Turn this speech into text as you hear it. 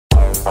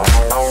When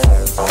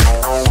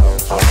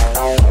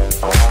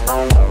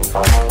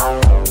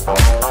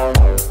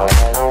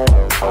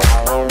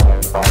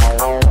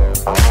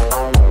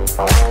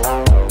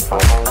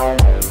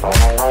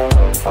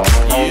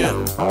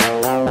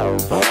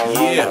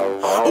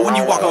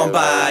you walk on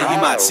by,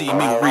 you might see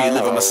me with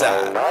reliv on my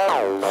side.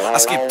 I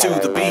skip to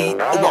the beat,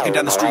 walking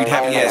down the street,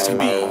 happy as can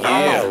be,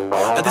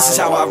 yeah. This is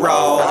how I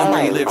roll, and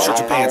reliv, shirts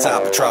and pants I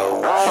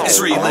patrol. It's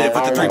reliv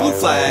with the 3 blue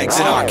flags,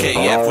 and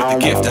RKF with the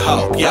gift of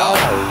hope, yo.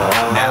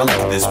 Now look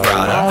at this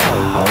product,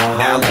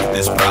 now look at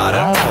this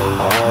product,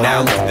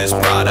 now look at this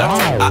product,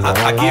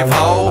 I give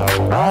hope.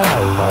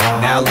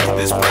 Now look at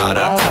this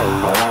product,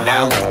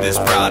 now look at this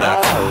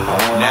product,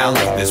 now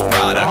look at this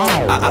product,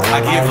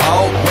 I give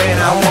hope. When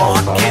I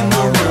walk in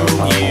the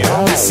room,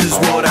 yeah, this is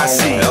what I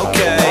see,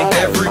 okay.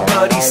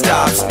 Everybody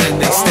stops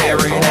and they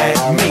staring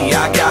at me.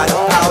 I got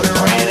powder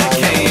in a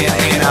can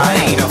and I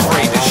ain't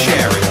afraid to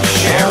share it,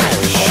 share it,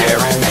 share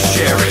it,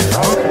 share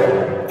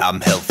it.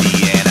 I'm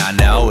healthy and I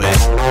know it.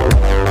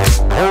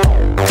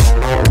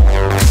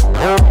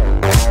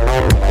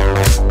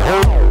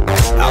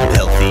 I'm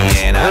healthy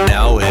and I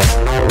know it.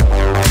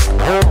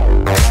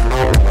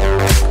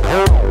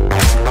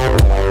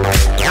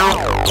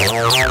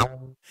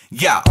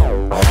 Yeah,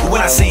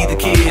 when I see the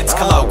kids,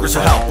 colloquials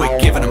will help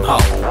with giving them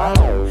hope.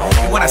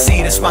 And when I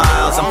see the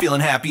smiles, I'm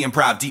feeling happy and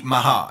proud deep in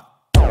my heart.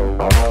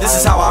 This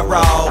is how I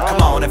roll,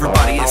 come on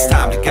everybody, it's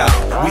time to go.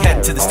 We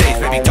heading to the stage,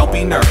 baby, don't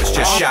be nervous,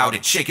 just shout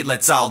it, shake it,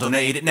 let's all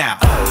donate it now.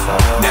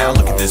 Now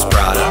look at this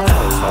product,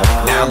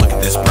 now look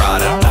at this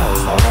product,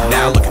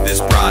 now look at this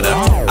product,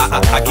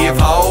 I give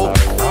hope.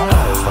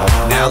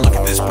 Now look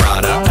at this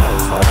product,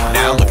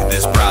 now look at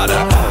this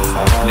product,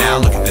 now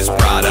look at this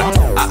product,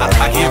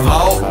 I give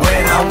hope.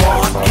 When I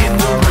walk in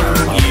the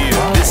room,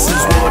 yeah, this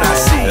is what I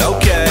see,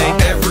 okay.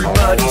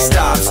 Everybody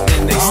stops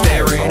and they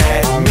staring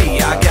at me.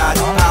 I got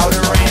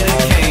powder in a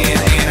can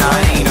and I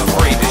ain't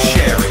afraid to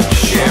share it,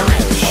 share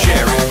it,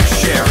 share it,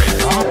 share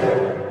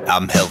it.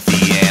 I'm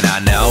healthy and I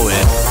know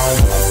it.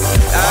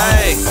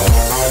 Hey,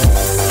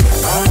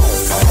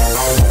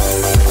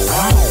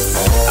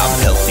 I'm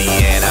healthy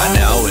and I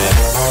know it.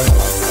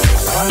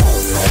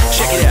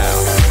 Check it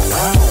out,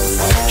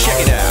 check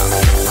it out.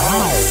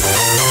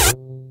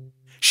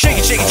 Shake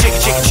it, shake it, shake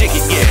it, shake it, shake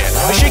it, yeah.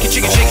 Shake it,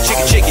 shake it, shake it, shake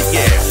it, shake it,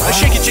 yeah.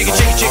 Shake it, shake it,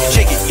 shake it, shake it,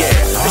 shake it, yeah.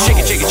 Shake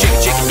it, shake it, shake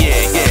it, shake it,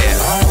 yeah, yeah.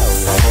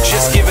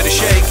 Just give it a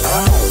shake.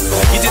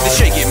 You did the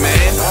shake it,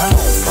 man.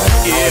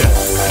 Yeah,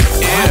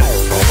 yeah.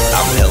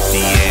 I'm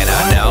healthy and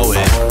I know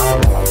it.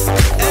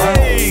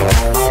 Hey,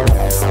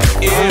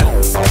 yeah.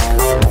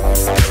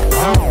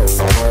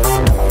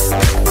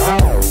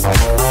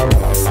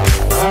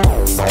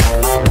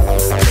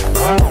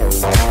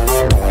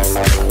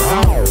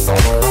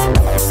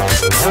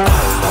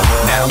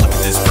 Now look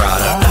at this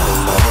product,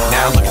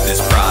 now look at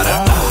this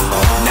product,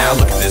 now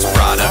look at this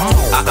product,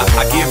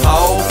 I give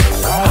hope.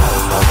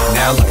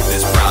 Now look at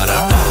this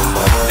product,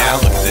 now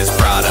look at this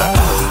product,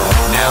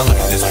 now look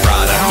at this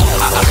product,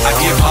 I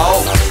give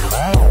hope.